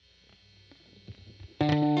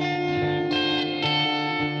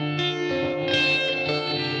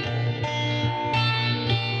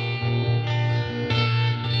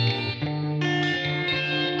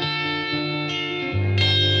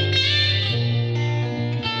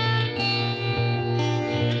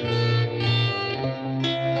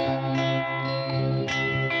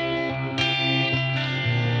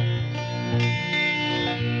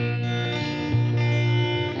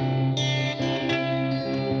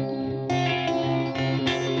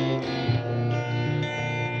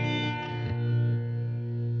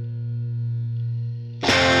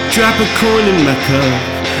Drop a coin in my cup,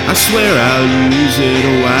 I swear I'll use it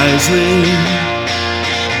wisely.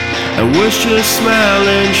 I wish you'd smile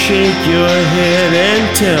and shake your head and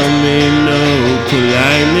tell me no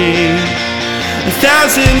politely.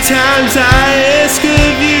 1,000 times I ask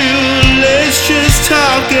of you, let's just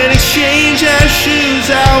talk and exchange our shoes.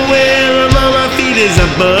 I'll wear them on my feet as I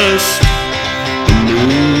bust a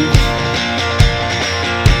move.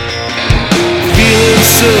 Feeling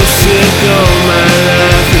so sick all my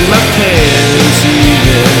life, and my parents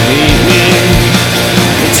even hate me.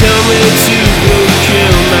 They tell me to go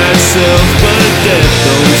kill myself, but death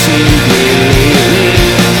don't seem good lately.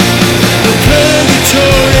 The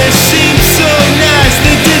purgatory seems so nice.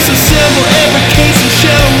 They disassemble every case and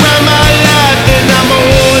shell around my life, and I'm a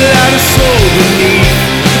whole lot of soul beneath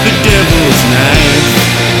the devil's knife.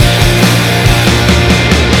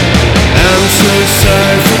 I'm so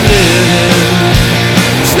sorry for living.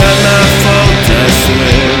 It's not my fault, I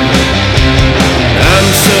swear. I'm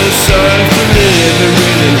so sorry for living,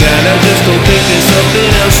 really, God, I just don't think there's something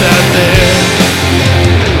else out there.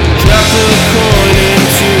 Drop a coin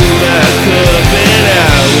into my cup and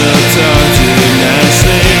I will talk to you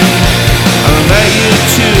nicely. I'll invite you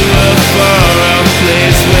to a far-off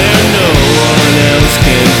place where no one else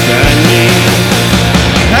can find me.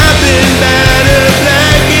 I've been bound up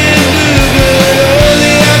black and blue, but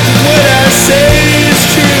only after what I say is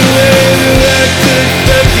true. And I could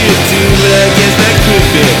fuck you too, but I guess that could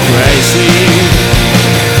be pricey.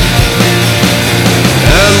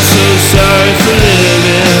 I'm so sorry for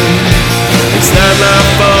living. It's not my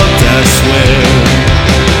fault, I swear.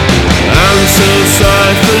 I'm so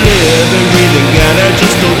sorry for living, breathing, God, I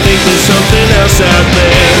just don't think there's something else out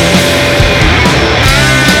there.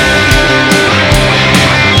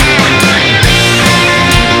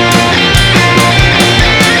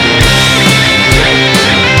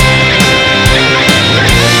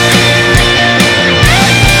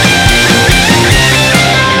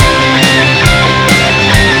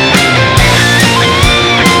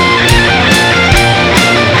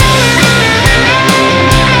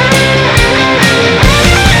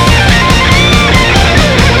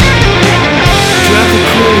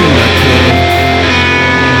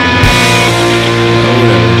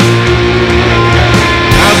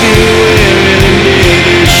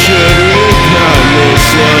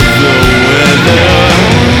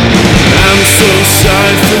 I'm so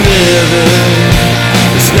sorry for living.